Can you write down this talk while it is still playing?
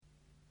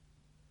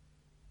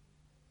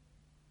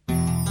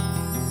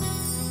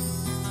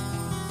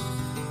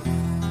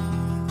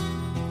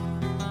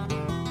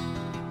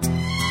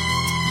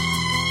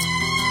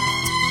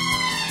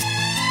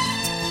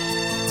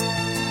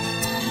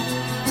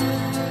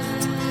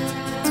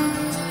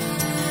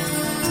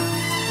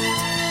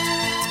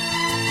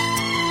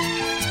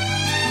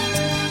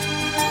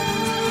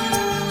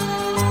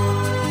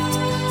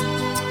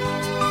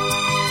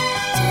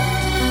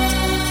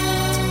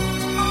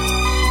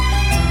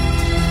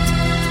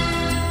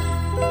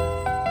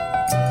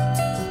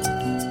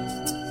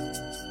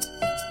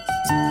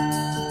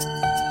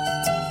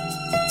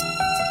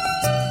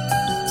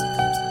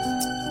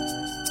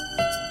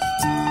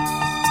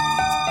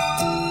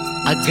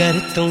अगर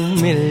तुम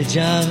मिल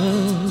जाओ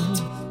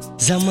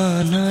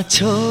जमाना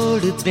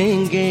छोड़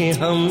देंगे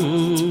हम।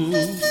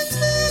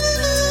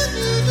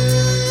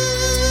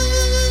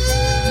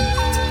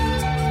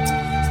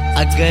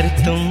 अगर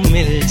तुम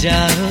मिल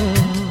जाओ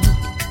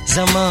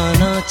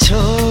जमाना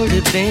छोड़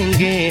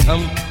देंगे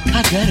हम।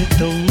 अगर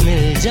तुम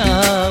मिल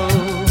जाओ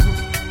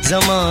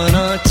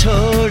जमाना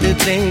छोड़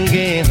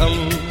देंगे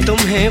हम।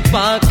 तुम्हें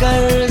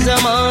पाकर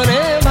जमाने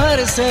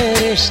भर से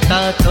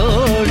रिश्ता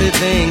तोड़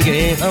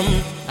देंगे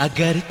हम।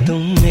 अगर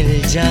तुम मिल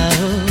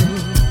जाओ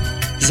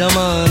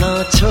जमाना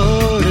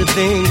छोड़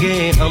देंगे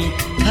हम।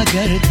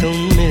 अगर तुम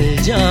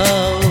मिल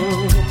जाओ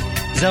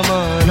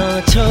जमाना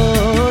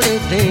छोड़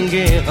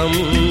देंगे हम।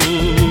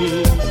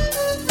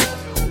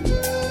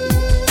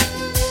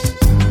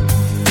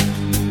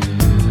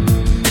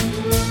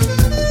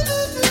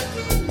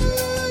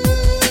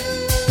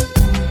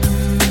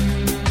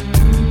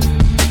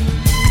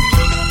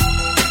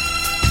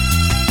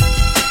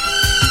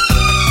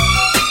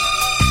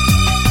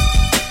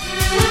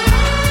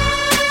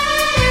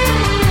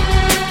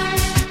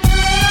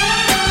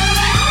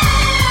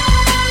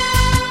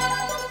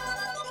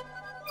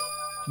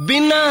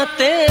 बिना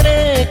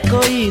तेरे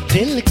कोई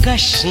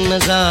दिलकश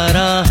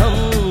नजारा हम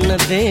न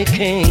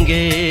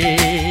देखेंगे।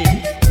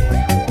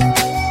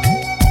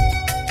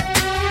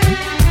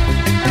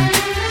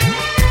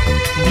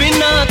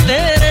 बिना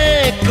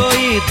तेरे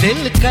कोई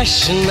दिलकश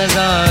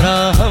नजारा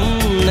हम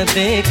न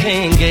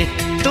देखेंगे।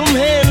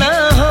 तुम्हें ना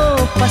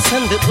हो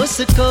पसंद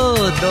उसको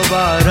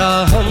दोबारा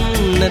हम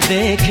न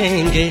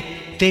देखेंगे।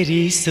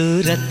 तेरी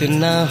सूरत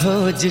ना हो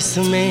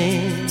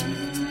जिसमें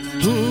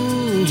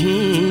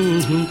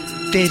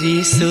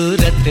तेरी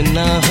सूरत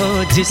ना हो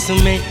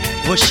जिसमें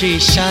वो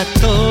शीशा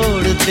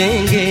तोड़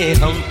देंगे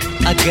हम।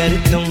 अगर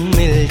तुम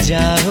मिल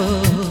जाओ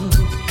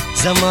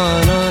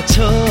जमाना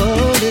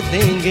छोड़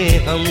देंगे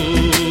हम।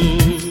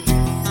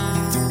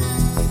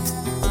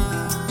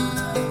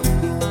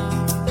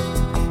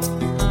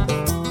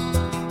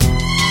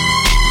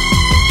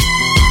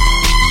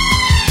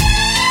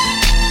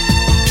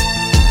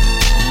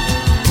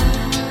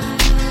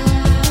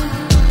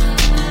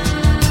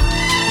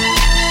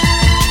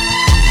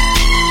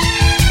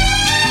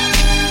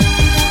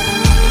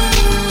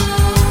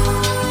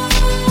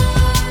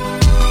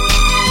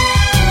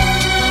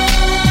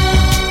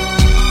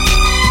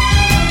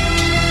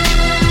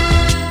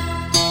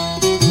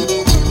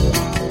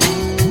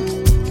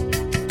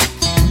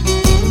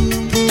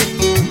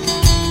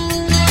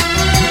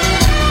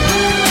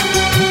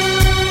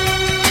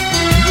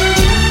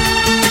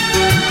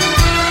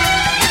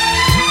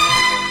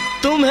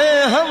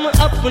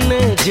 अपने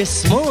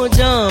जिस्मों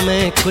जां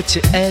में कुछ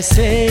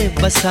ऐसे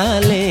बसा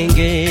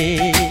लेंगे।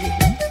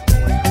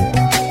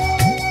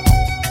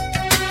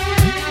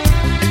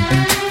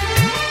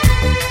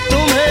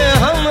 तुम्हें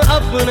हम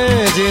अपने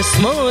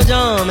जिस्मों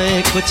जां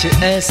में कुछ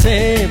ऐसे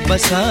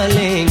बसा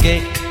लेंगे।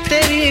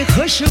 तेरी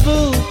खुशबू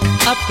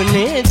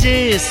अपने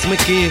जिस्म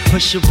की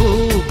खुशबू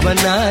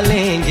बना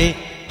लेंगे।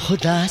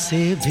 खुदा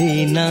से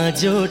भी ना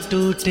जो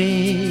टूटे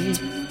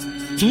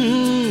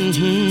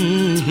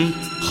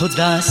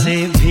खुदा से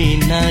भी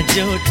ना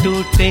जो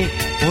टूटे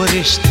वो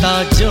रिश्ता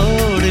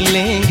जोड़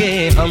लेंगे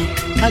हम।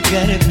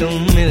 अगर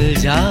तुम मिल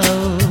जाओ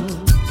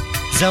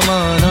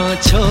जमाना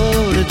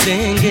छोड़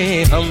देंगे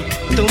हम।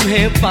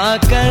 तुम्हें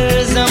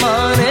पाकर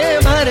जमाने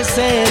भर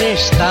से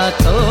रिश्ता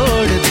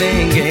तोड़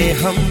देंगे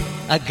हम।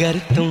 अगर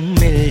तुम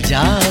मिल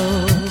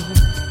जाओ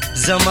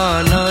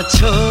जमाना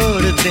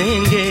छोड़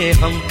देंगे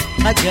हम।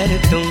 अगर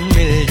तुम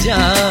मिल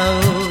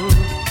जाओ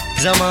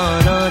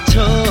जमाना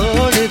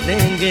छोड़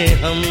देंगे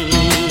हम।